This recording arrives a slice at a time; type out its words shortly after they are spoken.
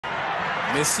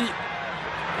Messi,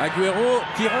 Agüero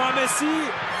qui rend à Messi,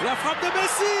 la frappe de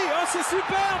Messi, oh c'est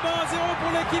superbe, 1-0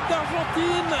 pour l'équipe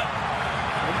d'Argentine.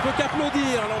 On ne peut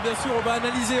qu'applaudir. Alors bien sûr on va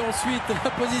analyser ensuite la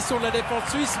position de la défense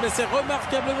suisse, mais c'est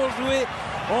remarquablement joué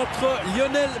entre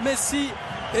Lionel Messi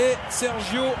et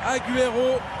Sergio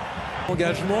Agüero.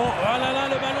 Engagement, oh là là,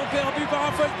 le ballon perdu par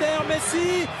Affolter,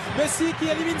 Messi qui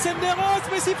élimine Senderos,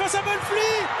 Messi face à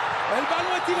Bonfli. Le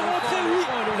ballon est-il rentré? Oui,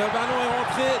 le ballon est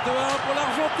rentré 2-1 pour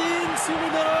l'Argentine sur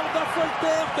une erreur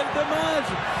d'Affolter, quel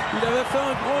dommage. Il avait fait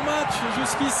un grand match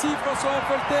jusqu'ici, François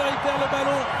Affolter, il perd le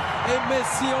ballon et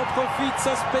Messi en profite,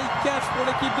 ça se paye cash pour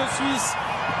l'équipe de Suisse.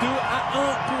 2-1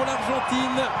 pour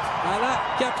l'Argentine à la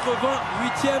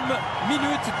 88e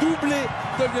minute, doublé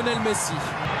de Lionel Messi.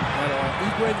 Alors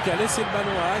Higuaín qui a laissé le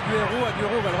ballon à Agüero,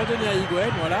 Agüero va le redonner à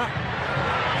Higuaín, voilà.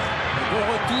 Bon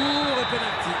retour et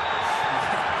penalty.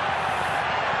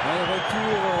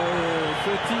 Retour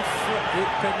fautif et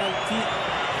penalty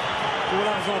pour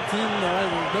l'Argentine.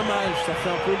 Dommage, ça fait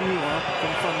un peu lourd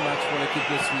comme fin de match pour l'équipe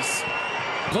de Suisse.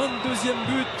 22e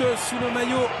but sous le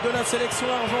maillot de la sélection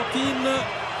argentine.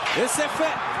 Et c'est fait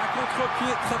à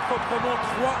contre-pied très proprement,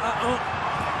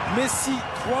 3-1. Messi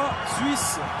 3,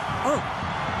 Suisse 1.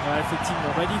 Ouais,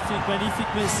 effectivement,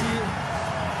 magnifique Messi.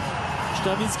 Je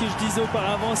termine ce que je disais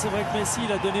auparavant, c'est vrai que Messi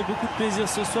il a donné beaucoup de plaisir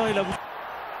ce soir. Il a...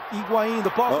 Higuaín, the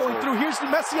ball going through. Here's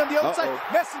Messi on the outside.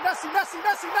 Messi.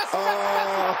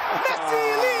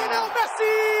 Lionel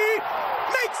Messi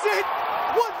makes it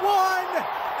 1-1.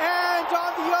 And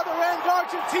on the other end,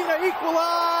 Argentina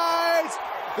equalize.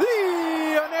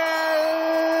 Lionel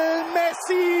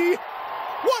Messi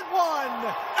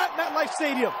 1-1 at MetLife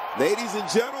Stadium. Ladies and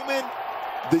gentlemen,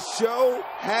 the show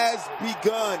has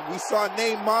begun. We saw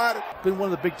Neymar. Been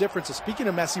one of the big differences. Speaking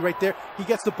of Messi right there, he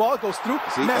gets the ball, goes through.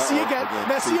 Messi again.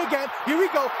 Here we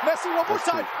go. Messi one more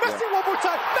time. Messi one more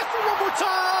time.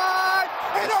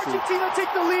 And Argentina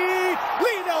take the lead.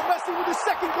 Lionel Messi with his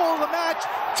second goal of the match.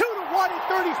 2-1 at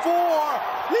 34.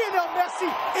 Lionel Messi,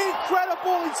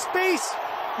 incredible in space.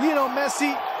 Lionel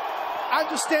Messi, I'm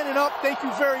just standing up. Thank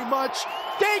you very much.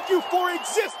 Thank you for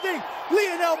existing.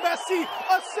 Lionel Messi,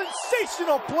 a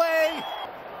sensational play.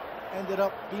 Ended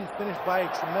up being finished by a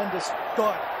tremendous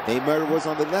stud. Neymar was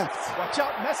on the left. Watch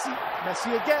out, Messi.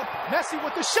 Messi again. Messi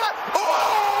with the shot. Messi!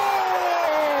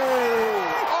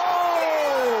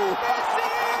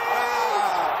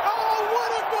 Oh,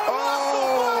 what a goal!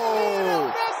 Lionel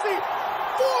Messi,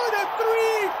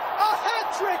 4-3, a hat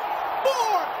trick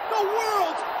for the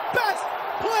world's best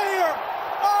player.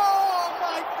 Oh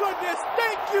my goodness,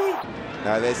 thank you.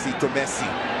 Now let's see to Messi.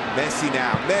 Messi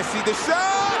now. Messi the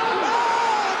shot!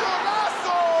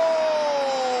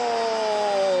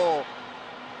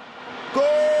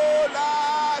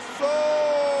 Golazo!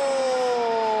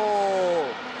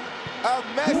 A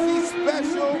Messi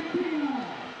special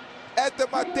at the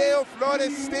Mateo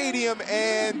Flores Stadium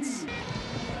and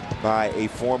by a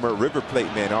former River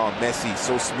Plate man. Oh, Messi,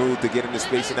 so smooth to get into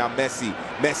space. And now Messi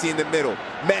in the middle.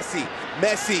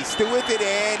 Messi still with it,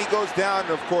 and he goes down.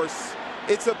 And of course,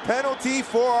 it's a penalty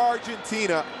for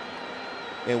Argentina.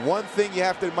 And one thing you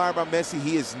have to admire about Messi,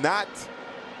 he is not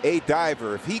a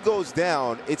diver. If he goes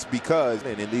down, it's because,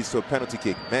 and it leads to a penalty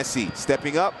kick. Messi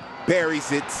stepping up,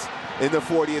 buries it in the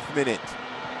 40th minute.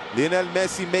 Lionel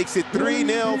Messi makes it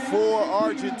 3-0 for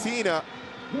Argentina.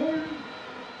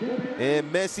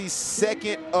 And Messi's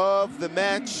second of the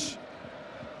match.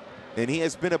 And he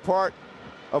has been a part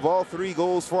of all 3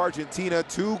 goals for Argentina,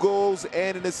 2 goals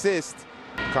and an assist.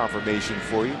 Confirmation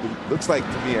for you. Looks like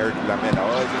to me, Eric Lamela.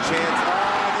 Oh, there's a chance.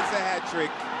 Oh, it's a hat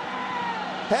trick.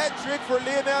 Hat trick for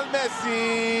Lionel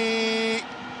Messi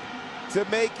to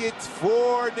make it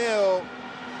 4-0.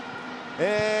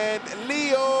 And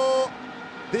Leo,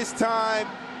 this time,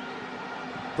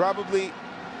 probably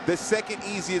the second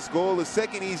easiest goal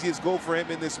for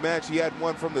him in this match. He had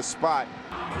one from the spot.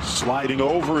 Sliding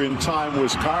over in time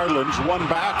was Carlins. One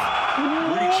back,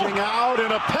 reaching out,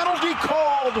 and a penalty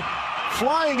called.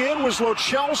 Flying in was Lo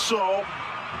Celso.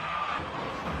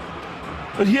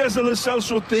 But here's the Lo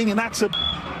Celso thing, and that's a...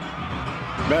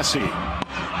 Messi.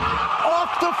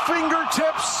 Off the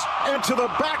fingertips and to the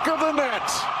back of the net.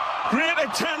 Great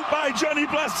attempt by Johnny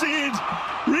Placide.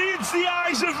 Reads the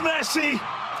eyes of Messi.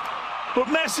 But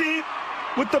Messi,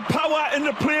 with the power and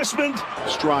the placement.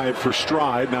 Stride for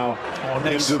stride now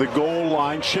into the goal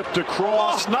line, chipped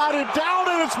across, knotted down,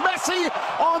 and it's Messi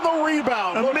on the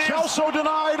rebound. Lo Celso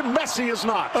denied, Messi is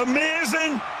not.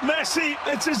 Amazing, Messi.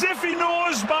 It's as if he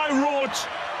knows by rote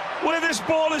where this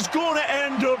ball is going to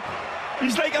end up.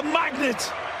 He's like a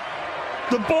magnet.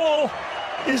 The ball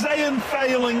is iron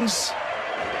filings.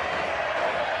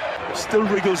 Still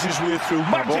wriggles his way through.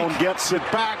 Bone gets it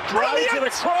back, drives it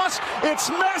across. It's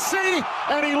Messi,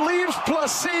 and he leaves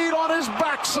Placide on his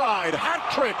backside. Hat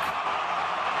trick.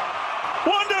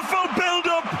 Wonderful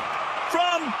build-up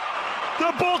from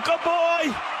the Boca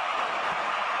boy.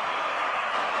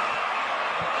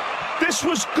 This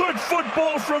was good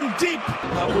football from deep.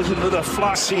 That was another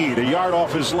flash. Placide, a yard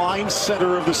off his line,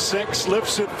 center of the 6,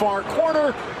 lifts it far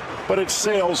corner, but it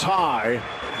sails high,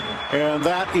 and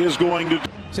that is going to...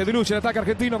 Se diluye el ataque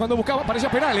argentino cuando buscaba, parecía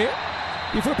penal,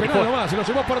 y fue penal nomás, se lo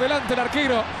llevó por delante el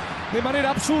arquero de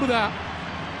manera absurda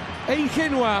e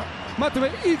ingenua.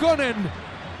 Matve Igonen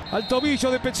al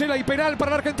tobillo de Pechela y penal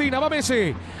para la Argentina. Va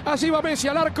Messi, allí va Messi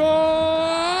al arco.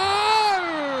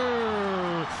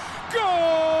 ¡Gol!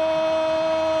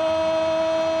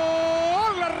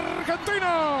 ¡La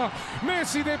Argentina!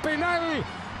 Messi de penal.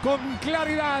 Con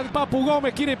claridad, Papu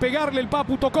Gómez quiere pegarle, el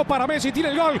Papu tocó para Messi,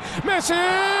 tiene el gol. ¡Messi!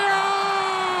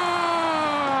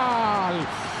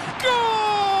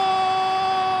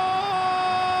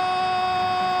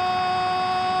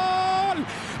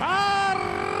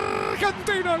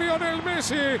 Argentina, Lionel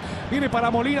Messi. Viene para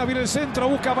Molina, viene el centro,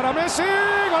 busca para Messi.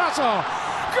 ¡Golazo!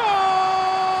 ¡Gol!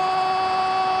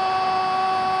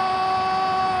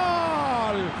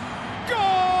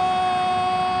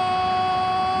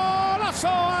 ¡Golazo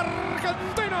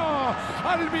argentino!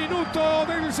 Al minuto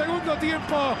del segundo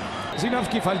tiempo.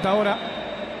 Zinowski falta ahora.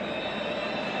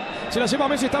 Se la lleva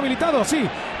Messi, está habilitado, sí.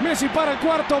 Messi para el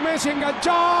cuarto, Messi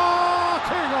enganchó.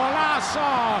 ¡Qué golazo!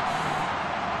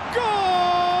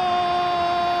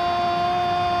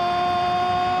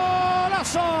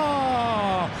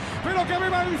 ¡Golazo! Pero que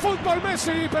viva el fútbol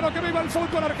Messi, pero que viva el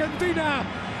fútbol Argentina.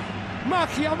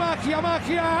 Magia, magia,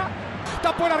 magia.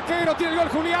 Tapó el arquero, tiene el gol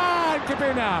Julián. ¡Qué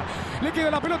pena! Le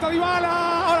queda la pelota a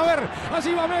Dybala. Ahora a ver,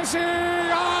 allí va Messi.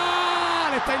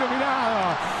 ¡Ah! Está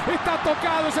iluminado. Está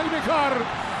tocado, es el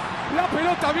mejor. La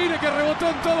pelota viene que rebotó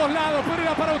en todos lados, pero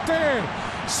era para usted.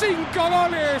 5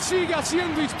 goles, sigue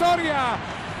haciendo historia.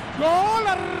 Gol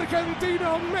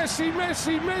argentino, Messi,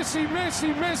 Messi, Messi, Messi,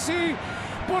 Messi.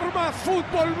 Por más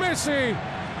fútbol, Messi.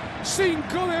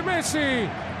 5 de Messi.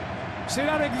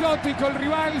 Será anecdótico el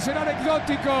rival, será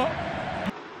anecdótico.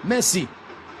 Messi.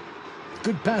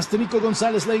 Good pass to Nico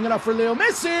Gonzalez, laying it out for Leo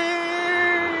Messi.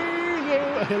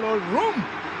 Hello, room.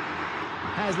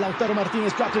 Has Lautaro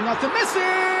Martinez dropping out to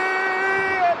Messi.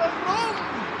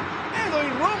 Eloy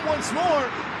Rom once more.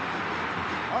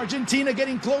 Argentina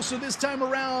getting closer this time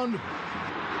around.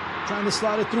 Trying to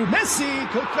slide it through. Messi.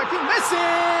 Perfecting Messi.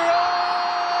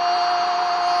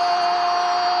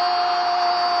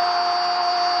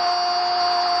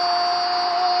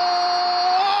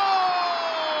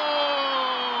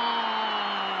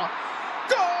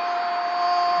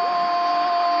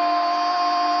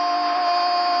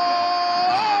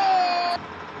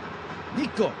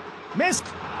 Nico. Messi.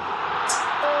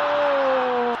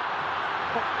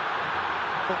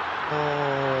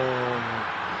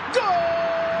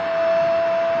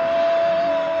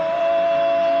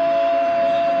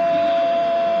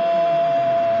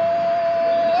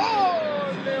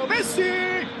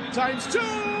 Times 2.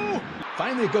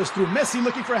 Finally it goes through. Messi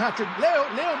looking for a hat trick. Leo,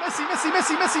 Messi, Messi,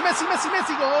 Messi, Messi, Messi, Messi,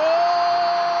 Messi. Goal!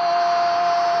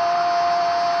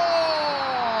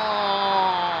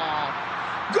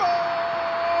 Goal!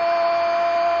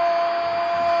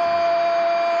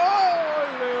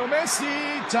 Leo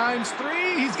Messi times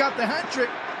 3. He's got the hat trick.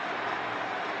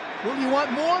 Will you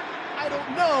want more? I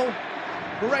don't know.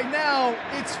 But right now,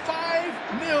 it's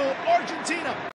 5-0 Argentina.